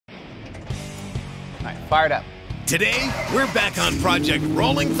All right, fired up. Today, we're back on Project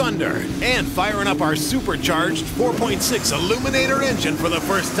Rolling Thunder and firing up our supercharged 4.6 Aluminator engine for the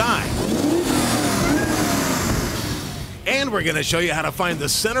first time. And we're going to show you how to find the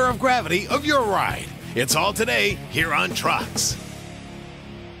center of gravity of your ride. It's all today here on Trucks.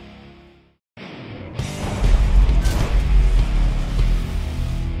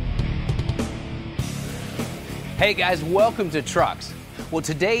 Hey guys, welcome to Trucks. Well,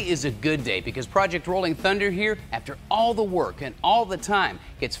 today is a good day because Project Rolling Thunder here, after all the work and all the time,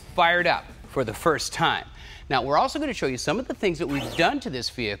 gets fired up for the first time. Now, we're also going to show you some of the things that we've done to this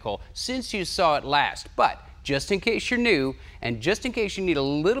vehicle since you saw it last. But just in case you're new, and just in case you need a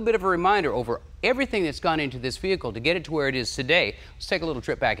little bit of a reminder over everything that's gone into this vehicle to get it to where it is today, let's take a little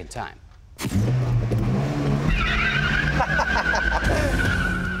trip back in time.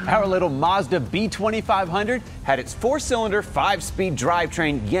 Our little Mazda B2500 had its 4-cylinder 5-speed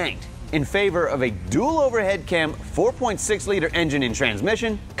drivetrain yanked in favor of a dual overhead cam 4.6-liter engine and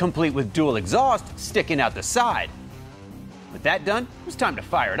transmission, complete with dual exhaust sticking out the side. With that done, it was time to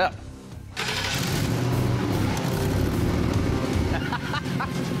fire it up.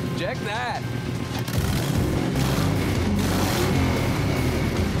 Check that.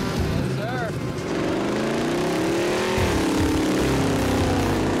 Yes, sir.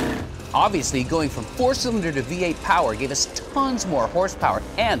 Obviously, going from 4-cylinder to V8 power gave us tons more horsepower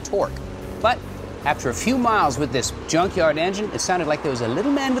and torque. But after a few miles with this junkyard engine, it sounded like there was a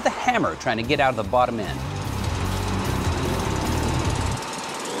little man with a hammer trying to get out of the bottom end.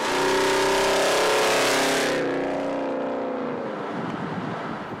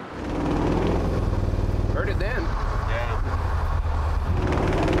 Heard it then. Yeah.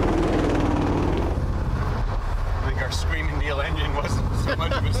 I think our Screaming Deal engine wasn't so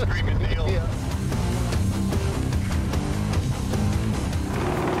much of a Screaming Deal. Yeah.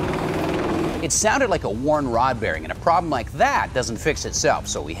 It sounded like a worn rod bearing, and a problem like that doesn't fix itself,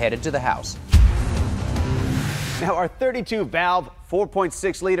 so we headed to the house. Now, our 32-valve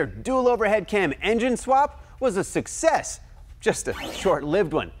 4.6-liter dual overhead cam engine swap was a success. Just a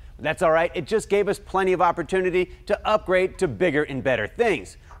short-lived one. But that's all right. It just gave us plenty of opportunity to upgrade to bigger and better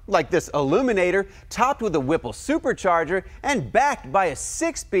things. Like this Aluminator, topped with a Whipple Supercharger and backed by a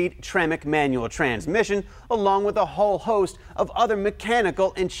 6-speed Tremec manual transmission, along with a whole host of other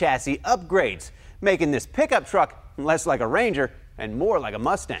mechanical and chassis upgrades, making this pickup truck less like a Ranger and more like a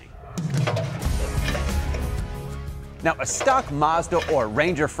Mustang. Now, a stock Mazda or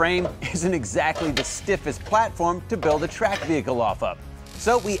Ranger frame isn't exactly the stiffest platform to build a track vehicle off of.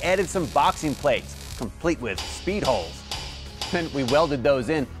 So we added some boxing plates, complete with speed holes. And we welded those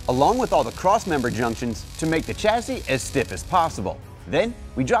in, along with all the cross-member junctions, to make the chassis as stiff as possible. Then,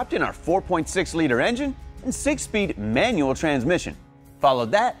 we dropped in our 4.6-liter engine and 6-speed manual transmission.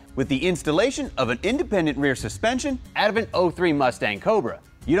 Followed that with the installation of an independent rear suspension out of an '03 Mustang Cobra.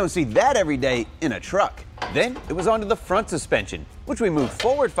 You don't see that every day in a truck. Then, it was onto the front suspension, which we moved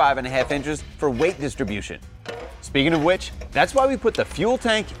forward 5.5 inches for weight distribution. Speaking of which, that's why we put the fuel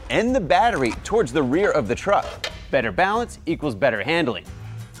tank and the battery towards the rear of the truck. Better balance equals better handling.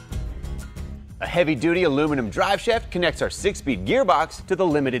 A heavy-duty aluminum drive shaft connects our 6-speed gearbox to the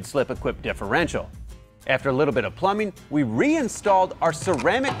limited slip-equipped differential. After a little bit of plumbing, we reinstalled our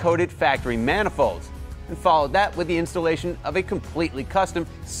ceramic-coated factory manifolds and followed that with the installation of a completely custom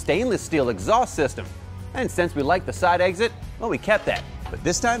stainless steel exhaust system. And since we liked the side exit, well, we kept that. But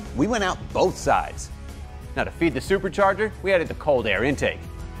this time, we went out both sides. Now, to feed the supercharger, we added the cold air intake.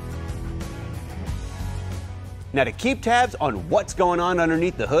 Now, to keep tabs on what's going on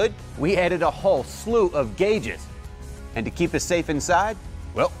underneath the hood, we added a whole slew of gauges. And to keep us safe inside,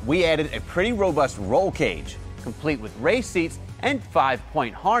 well, we added a pretty robust roll cage, complete with race seats and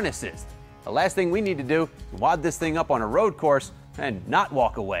 5-point harnesses. The last thing we need to do is wad this thing up on a road course and not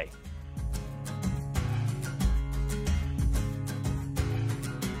walk away.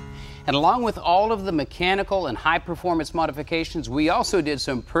 And along with all of the mechanical and high-performance modifications, we also did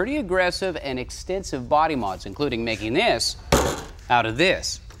some pretty aggressive and extensive body mods, including making this out of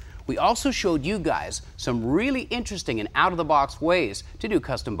this. We also showed you guys some really interesting and out-of-the-box ways to do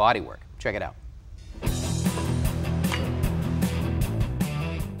custom bodywork. Check it out.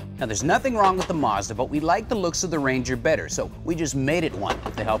 Now, there's nothing wrong with the Mazda, but we like the looks of the Ranger better, so we just made it one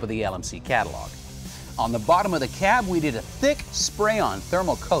with the help of the LMC catalog. On the bottom of the cab, we did a thick spray-on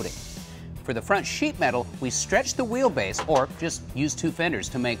thermal coating. For the front sheet metal, we stretched the wheelbase, or just used 2 fenders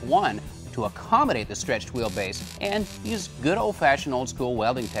to make one to accommodate the stretched wheelbase, and use good old-fashioned old-school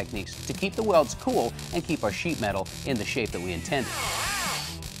welding techniques to keep the welds cool and keep our sheet metal in the shape that we intended.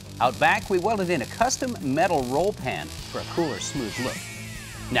 Out back, we welded in a custom metal roll pan for a cooler, smooth look.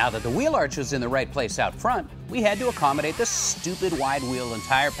 Now that the wheel arch was in the right place out front, we had to accommodate the stupid wide wheel and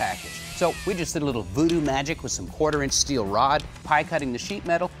tire package. So we just did a little voodoo magic with some 1/4-inch steel rod, pie cutting the sheet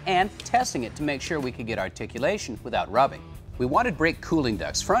metal, and testing it to make sure we could get articulation without rubbing. We wanted brake cooling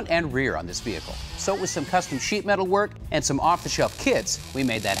ducts, front and rear, on this vehicle. So with some custom sheet metal work and some off-the-shelf kits, we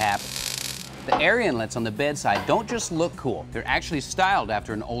made that happen. The air inlets on the bed side don't just look cool, they're actually styled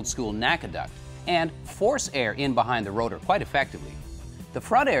after an old-school NACA duct and force air in behind the rotor quite effectively. The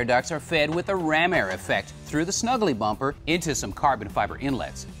front air ducts are fed with a ram air effect through the snuggly bumper into some carbon fiber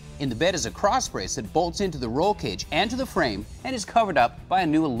inlets. In the bed is a cross brace that bolts into the roll cage and to the frame and is covered up by a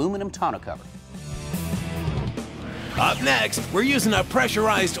new aluminum tonneau cover. Up next, we're using a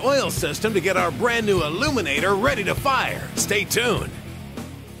pressurized oil system to get our brand new Aluminator ready to fire. Stay tuned.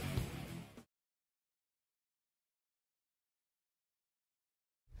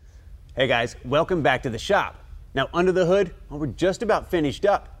 Hey guys, welcome back to the shop. Now under the hood, well, we're just about finished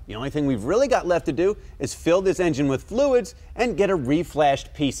up. The only thing we've really got left to do is fill this engine with fluids and get a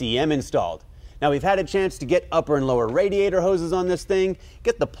reflashed PCM installed. Now we've had a chance to get upper and lower radiator hoses on this thing,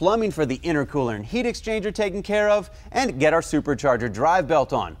 get the plumbing for the intercooler and heat exchanger taken care of, and get our Supercharger drive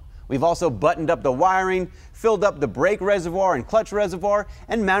belt on. We've also buttoned up the wiring, filled up the brake reservoir and clutch reservoir,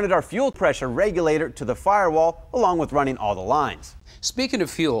 and mounted our fuel pressure regulator to the firewall along with running all the lines. Speaking of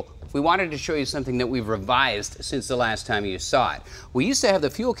fuel, we wanted to show you something that we've revised since the last time you saw it. We used to have the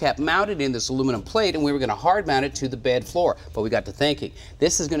fuel cap mounted in this aluminum plate and we were going to hard mount it to the bed floor, but we got to thinking,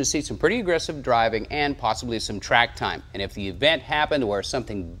 this is going to see some pretty aggressive driving and possibly some track time. And if the event happened where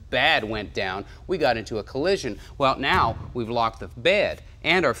something bad went down, we got into a collision, well now we've locked the bed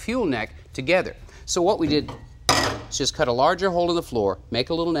and our fuel neck together. So what we did is just cut a larger hole in the floor, make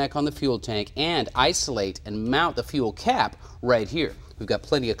a little neck on the fuel tank, and isolate and mount the fuel cap right here. We've got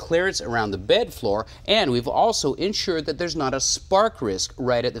plenty of clearance around the bed floor, and we've also ensured that there's not a spark risk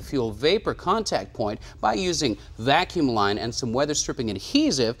right at the fuel vapor contact point by using vacuum line and some weather stripping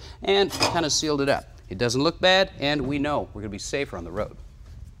adhesive and kind of sealed it up. It doesn't look bad, and we know we're going to be safer on the road.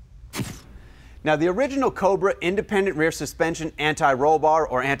 Now the original Cobra independent rear suspension anti-roll bar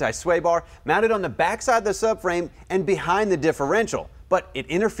or anti-sway bar mounted on the backside of the subframe and behind the differential, but it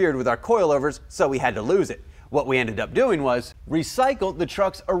interfered with our coilovers, so we had to lose it. What we ended up doing was recycle the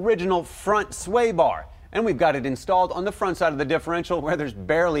truck's original front sway bar, and we've got it installed on the front side of the differential where there's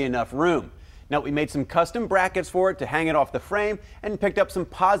barely enough room. Now we made some custom brackets for it to hang it off the frame and picked up some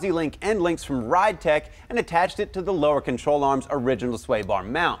PosiLink end links from Ride Tech and attached it to the lower control arm's original sway bar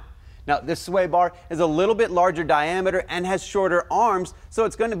mount. Now this sway bar is a little bit larger diameter and has shorter arms, so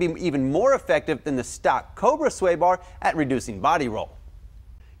it's going to be even more effective than the stock Cobra sway bar at reducing body roll.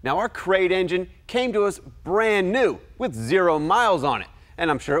 Now our crate engine came to us brand new with 0 miles on it,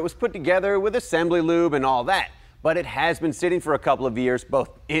 and I'm sure it was put together with assembly lube and all that, but it has been sitting for a couple of years both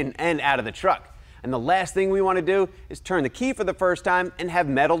in and out of the truck. And the last thing we want to do is turn the key for the first time and have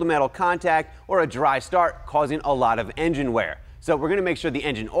metal-to-metal contact or a dry start causing a lot of engine wear. So we're going to make sure the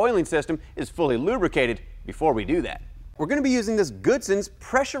engine oiling system is fully lubricated before we do that. We're going to be using this Goodson's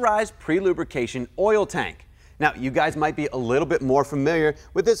pressurized pre-lubrication oil tank. Now, you guys might be a little bit more familiar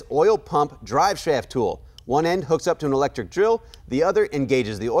with this oil pump drive shaft tool. One end hooks up to an electric drill, the other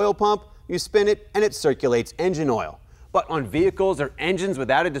engages the oil pump, you spin it, and it circulates engine oil. But on vehicles or engines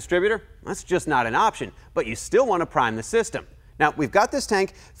without a distributor, that's just not an option, but you still want to prime the system. Now, we've got this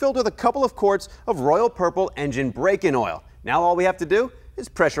tank filled with a couple of quarts of Royal Purple engine break-in oil. Now all we have to do is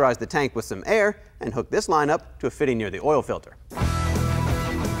pressurize the tank with some air and hook this line up to a fitting near the oil filter.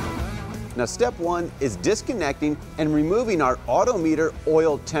 Now step one is disconnecting and removing our Autometer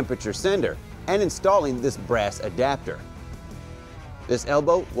oil temperature sender and installing this brass adapter. This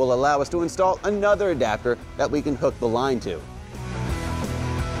elbow will allow us to install another adapter that we can hook the line to.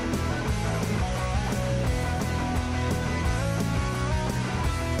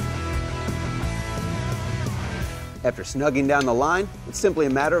 After snugging down the line, it's simply a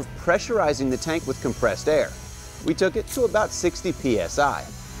matter of pressurizing the tank with compressed air. We took it to about 60 psi.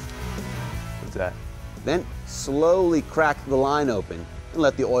 What's that? Then slowly crack the line open and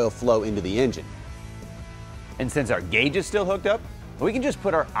let the oil flow into the engine. And since our gauge is still hooked up, we can just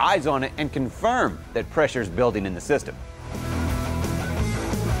put our eyes on it and confirm that pressure is building in the system.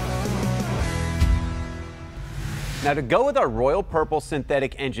 Now to go with our Royal Purple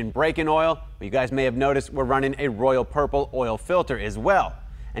synthetic engine break-in oil, you guys may have noticed we're running a Royal Purple oil filter as well.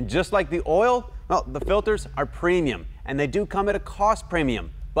 And just like the oil, well, the filters are premium and they do come at a cost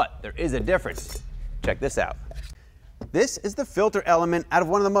premium, but there is a difference. Check this out. This is the filter element out of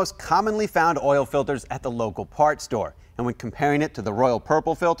one of the most commonly found oil filters at the local parts store. And when comparing it to the Royal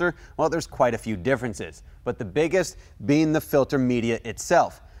Purple filter, well, there's quite a few differences, but the biggest being the filter media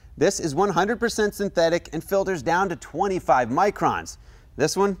itself. This is 100% synthetic and filters down to 25 microns.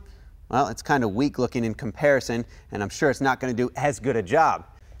 This one, well, it's kind of weak looking in comparison, and I'm sure it's not going to do as good a job.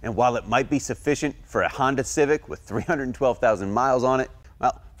 And while it might be sufficient for a Honda Civic with 312,000 miles on it,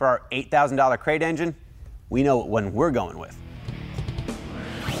 well, for our $8,000 crate engine, we know what one we're going with.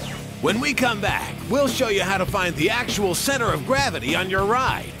 When we come back, we'll show you how to find the actual center of gravity on your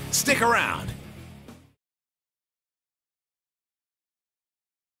ride. Stick around.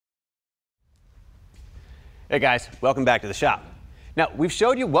 Hey guys, welcome back to the shop. Now, we've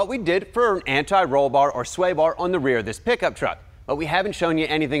showed you what we did for an anti-roll bar or sway bar on the rear of this pickup truck, but we haven't shown you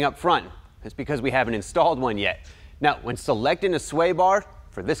anything up front. It's because we haven't installed one yet. Now, when selecting a sway bar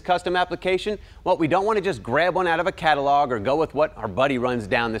for this custom application, well, we don't want to just grab one out of a catalog or go with what our buddy runs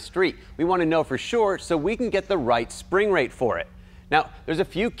down the street. We want to know for sure so we can get the right spring rate for it. Now, there's a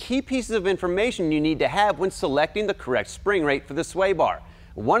few key pieces of information you need to have when selecting the correct spring rate for the sway bar.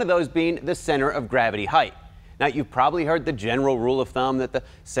 One of those being the center of gravity height. Now, you've probably heard the general rule of thumb that the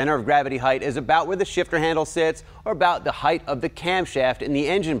center of gravity height is about where the shifter handle sits or about the height of the camshaft in the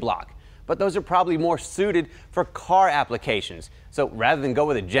engine block. But those are probably more suited for car applications. So rather than go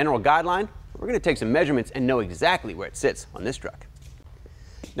with a general guideline, we're going to take some measurements and know exactly where it sits on this truck.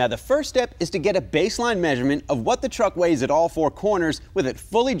 Now, the first step is to get a baseline measurement of what the truck weighs at all four corners with it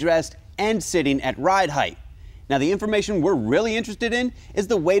fully dressed and sitting at ride height. Now, the information we're really interested in is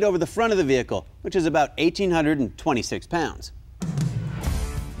the weight over the front of the vehicle, which is about 1,826 pounds.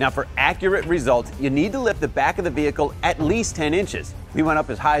 Now, for accurate results, you need to lift the back of the vehicle at least 10 inches. We went up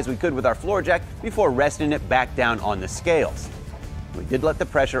as high as we could with our floor jack before resting it back down on the scales. We did let the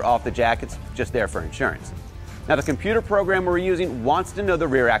pressure off the jack, it's just there for insurance. Now, the computer program we're using wants to know the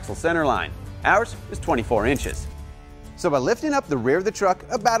rear axle center line. Ours is 24 inches. So by lifting up the rear of the truck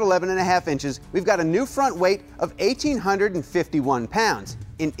about 11.5 inches, we've got a new front weight of 1,851 pounds,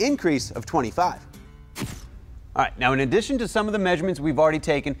 an increase of 25. All right, now in addition to some of the measurements we've already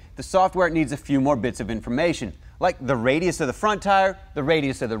taken, the software needs a few more bits of information, like the radius of the front tire, the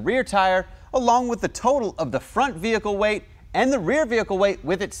radius of the rear tire, along with the total of the front vehicle weight and the rear vehicle weight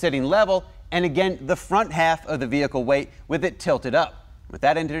with it sitting level, and again, the front half of the vehicle weight with it tilted up. With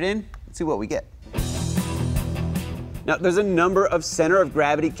that entered in, let's see what we get. Now, there's a number of center of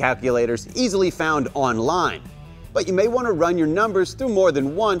gravity calculators easily found online, but you may want to run your numbers through more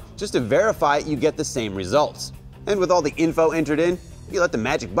than one just to verify you get the same results. And with all the info entered in, you let the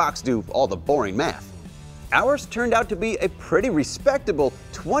magic box do all the boring math. Ours turned out to be a pretty respectable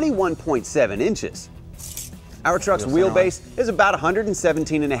 21.7 inches. Our truck's wheelbase is about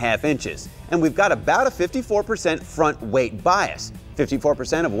 117.5 inches, and we've got about a 54% front weight bias.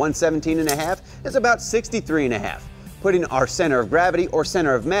 54% of 117.5 is about 63.5. Putting our center of gravity or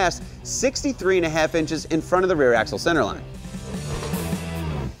center of mass 63.5 inches in front of the rear axle center line.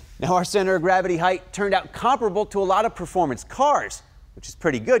 Now, our center of gravity height turned out comparable to a lot of performance cars, which is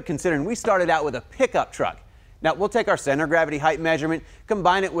pretty good considering we started out with a pickup truck. Now, we'll take our center of gravity height measurement,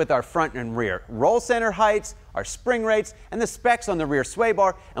 combine it with our front and rear roll center heights, our spring rates, and the specs on the rear sway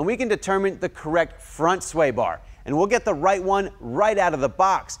bar, and we can determine the correct front sway bar. And we'll get the right one right out of the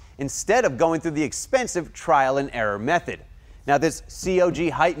box, instead of going through the expensive trial and error method. Now, this COG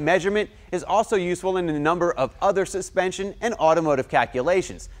height measurement is also useful in a number of other suspension and automotive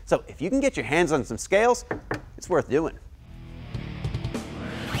calculations. So if you can get your hands on some scales, it's worth doing.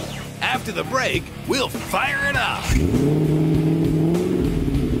 After the break, we'll fire it up.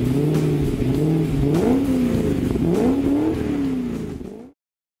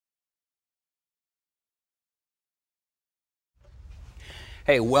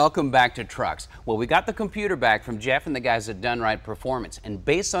 Hey, welcome back to Trucks. Well, we got the computer back from Jeff and the guys at Done Right Performance, and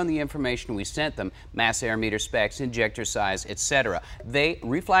based on the information we sent them, mass air meter specs, injector size, etc., they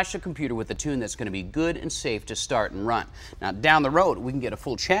reflashed the computer with a tune that's going to be good and safe to start and run. Now, down the road, we can get a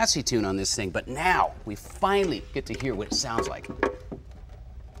full chassis tune on this thing, but now we finally get to hear what it sounds like. All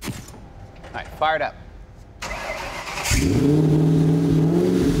right, fire it up.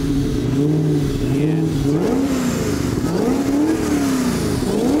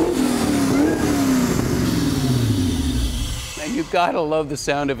 You've got to love the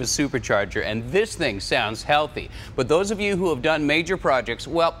sound of a supercharger, and this thing sounds healthy. But those of you who have done major projects,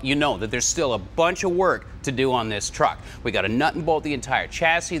 well, you know that there's still a bunch of work to do on this truck. We got to nut and bolt the entire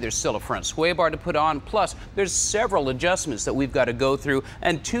chassis, there's still a front sway bar to put on, plus there's several adjustments that we've got to go through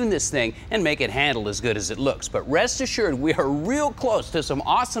and tune this thing and make it handle as good as it looks. But rest assured, we are real close to some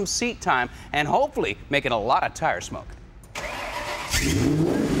awesome seat time and hopefully making a lot of tire smoke.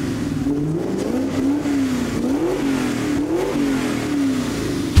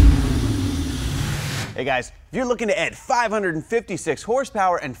 Hey guys, if you're looking to add 556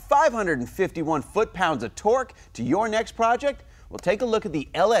 horsepower and 551 foot-pounds of torque to your next project, well, take a look at the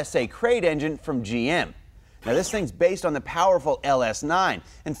LSA crate engine from GM. Now this thing's based on the powerful LS9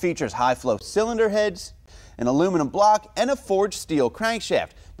 and features high-flow cylinder heads, an aluminum block, and a forged steel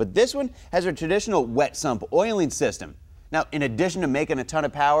crankshaft. But this one has a traditional wet sump oiling system. Now, in addition to making a ton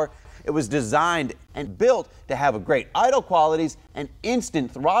of power, it was designed and built to have a great idle qualities and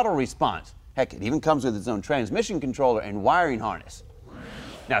instant throttle response. Heck, it even comes with its own transmission controller and wiring harness.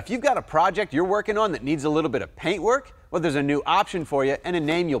 Now, if you've got a project you're working on that needs a little bit of paint work, well, there's a new option for you and a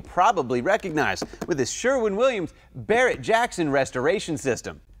name you'll probably recognize with this Sherwin-Williams Barrett-Jackson restoration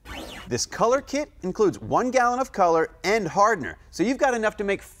system. This color kit includes 1 gallon of color and hardener, so you've got enough to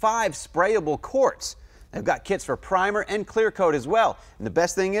make 5 sprayable quarts. They've got kits for primer and clear coat as well. And the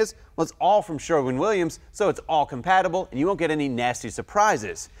best thing is, well, it's all from Sherwin-Williams, so it's all compatible and you won't get any nasty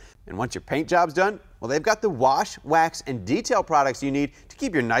surprises. And once your paint job's done, well, they've got the wash, wax, and detail products you need to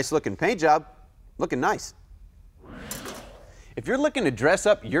keep your nice-looking paint job looking nice. If you're looking to dress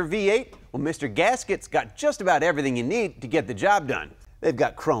up your V8, well, Mr. Gasket's got just about everything you need to get the job done. They've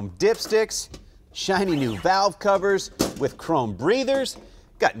got chrome dipsticks, shiny new valve covers with chrome breathers,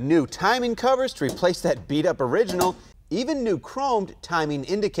 got new timing covers to replace that beat-up original, even new chromed timing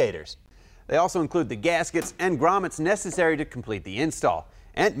indicators. They also include the gaskets and grommets necessary to complete the install.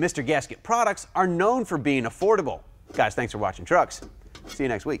 And Mr. Gasket products are known for being affordable. Guys, thanks for watching Trucks. See you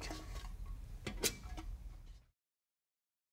next week.